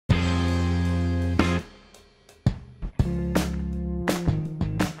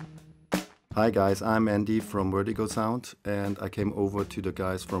Hi guys, I'm Andy from Vertigo Sound, and I came over to the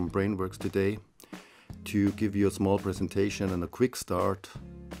guys from Brainworx today to give you a small presentation and a quick start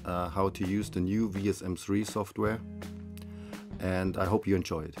how to use the new VSM-3 software, and I hope you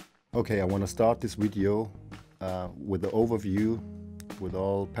enjoy it. Okay, I want to start this video with the overview with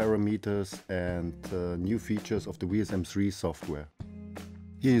all parameters and new features of the VSM-3 software.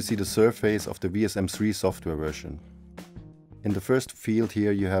 Here you see the surface of the VSM-3 software version. In the first field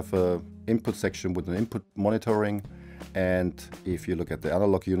here you have an input section with an input monitoring, and if you look at the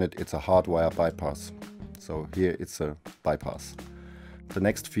analog unit, it's a hardwire bypass. So here it's a bypass. The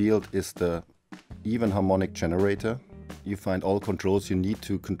next field is the even harmonic generator. You find all controls you need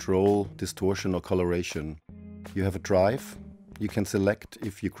to control distortion or coloration. You have a drive. You can select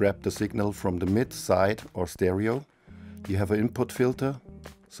if you grab the signal from the mid, side or stereo. You have an input filter.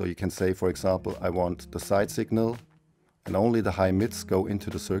 So you can say, for example, I want the side signal and only the high mids go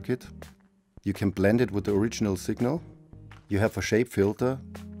into the circuit. You can blend it with the original signal. You have a shape filter.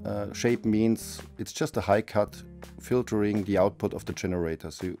 Shape means it's just a high cut filtering the output of the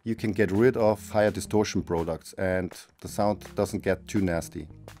generator. So you can get rid of higher distortion products and the sound doesn't get too nasty.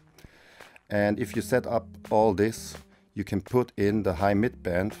 And if you set up all this, you can put in the high mid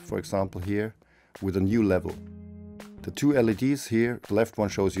band, for example here, with a new level. The two LEDs here, the left one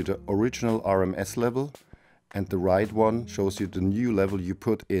shows you the original RMS level, and the right one shows you the new level you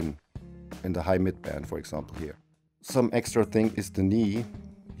put in the high mid band, for example here. Some extra thing is the knee.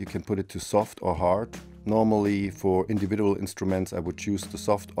 You can put it to soft or hard. Normally for individual instruments I would choose the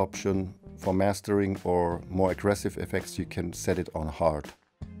soft option. For mastering or more aggressive effects you can set it on hard.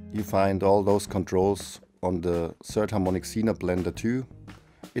 You find all those controls on the third harmonic Snare blender too.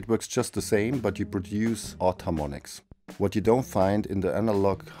 It works just the same, but you produce odd harmonics. What you don't find in the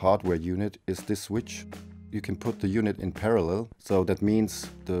analog hardware unit is this switch. You can put the unit in parallel, so that means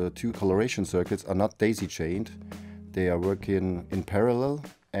the two coloration circuits are not daisy chained. They are working in parallel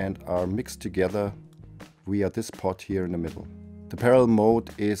and are mixed together via this pot here in the middle. The parallel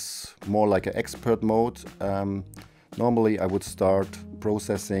mode is more like an expert mode. Normally I would start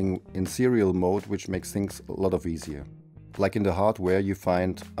processing in serial mode, which makes things a lot easier. Like in the hardware you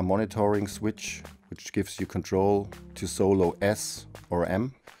find a monitoring switch which gives you control to solo S or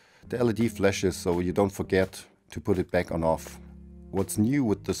M. The LED flashes so you don't forget to put it back on off. What's new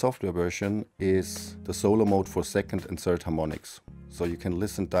with the software version is the solo mode for second and third harmonics, so you can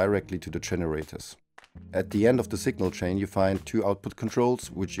listen directly to the generators. At the end of the signal chain you find two output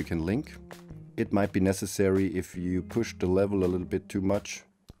controls which you can link. It might be necessary if you push the level a little bit too much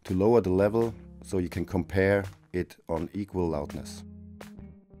to lower the level so you can compare it on equal loudness.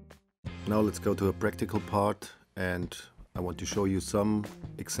 Now let's go to a practical part, and I want to show you some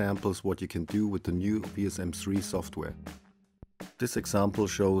examples what you can do with the new VSM-3 software. This example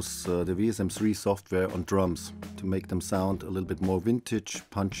shows the VSM-3 software on drums to make them sound a little bit more vintage,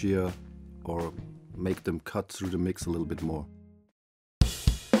 punchier, or make them cut through the mix a little bit more.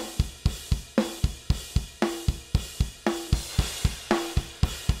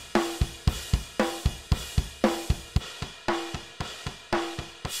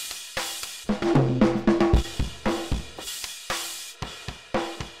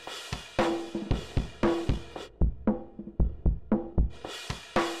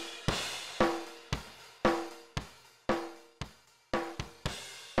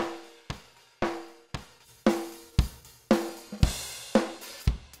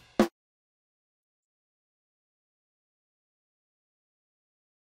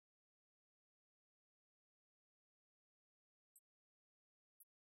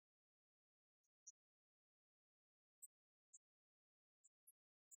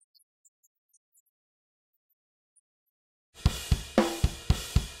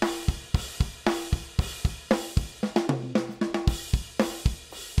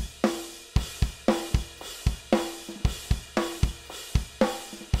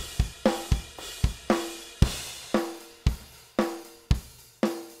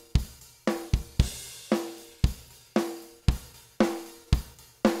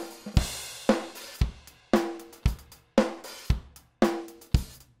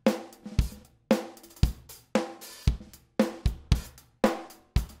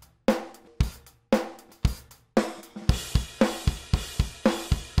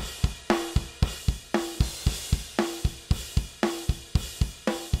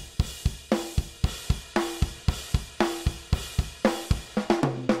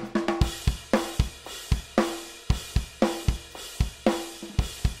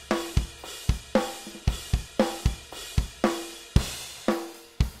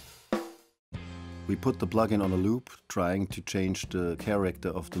 We put the plugin on a loop, trying to change the character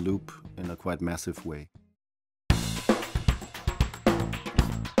of the loop in a quite massive way.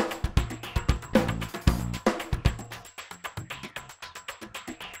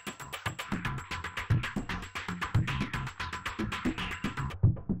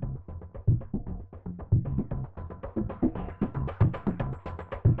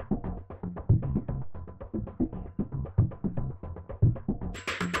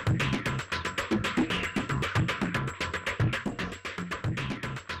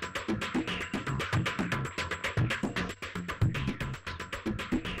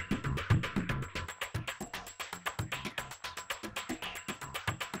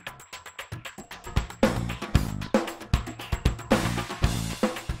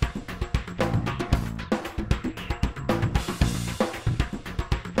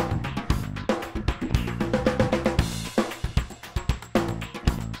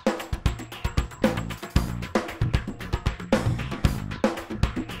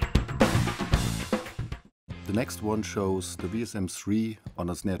 The next one shows the VSM-3 on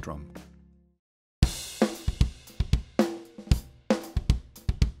a snare drum.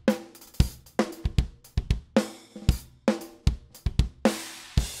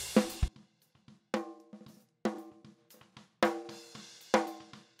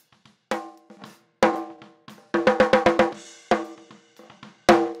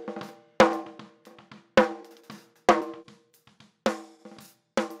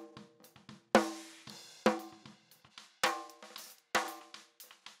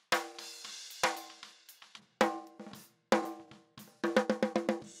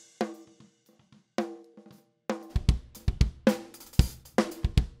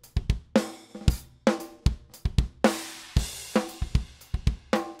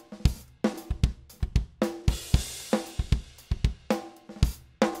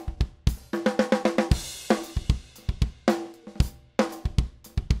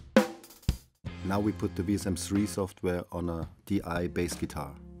 Now we put the VSM-3 software on a DI bass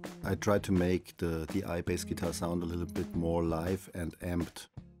guitar. I tried to make the DI bass guitar sound a little bit more live and amped.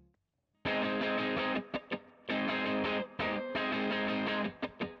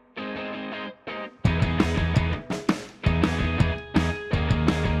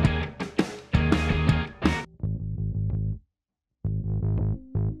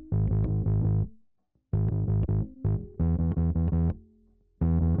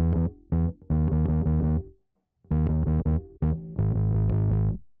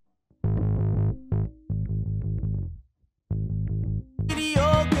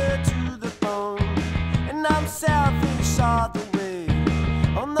 Selfish all the way.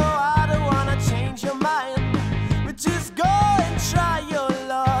 Oh no, I don't wanna change your mind, but just go and try your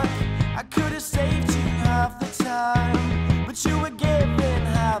luck. I could have saved you half the time, but you were given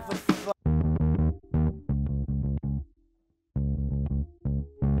half a fuck.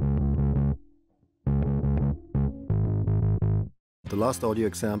 The last audio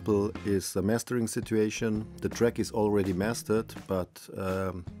example is a mastering situation. The track is already mastered, but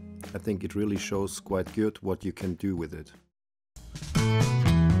I think it really shows quite good what you can do with it.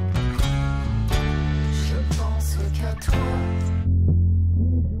 Je pense qu'à toi.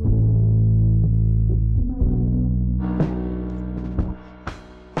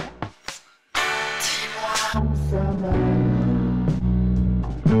 Dis-moi où ça va.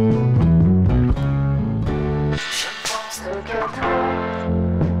 Je pense qu'à toi.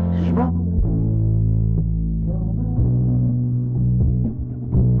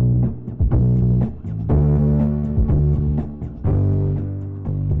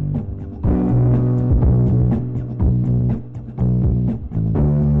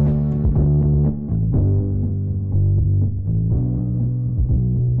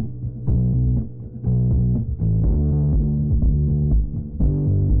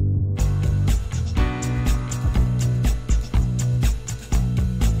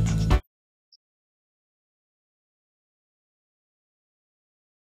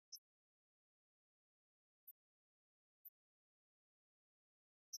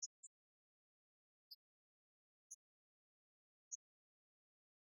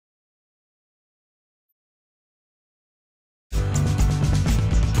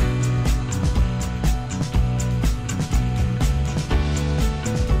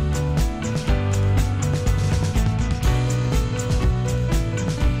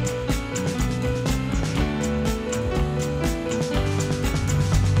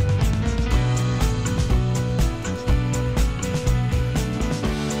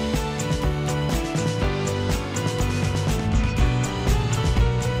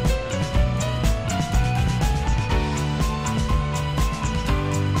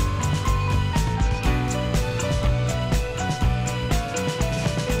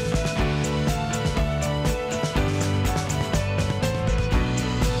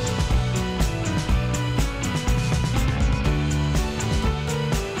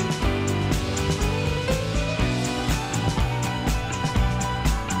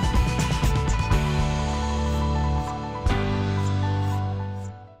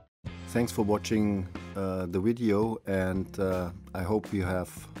 Thanks for watching the video, and I hope you have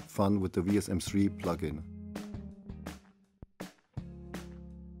fun with the VSM-3 plugin.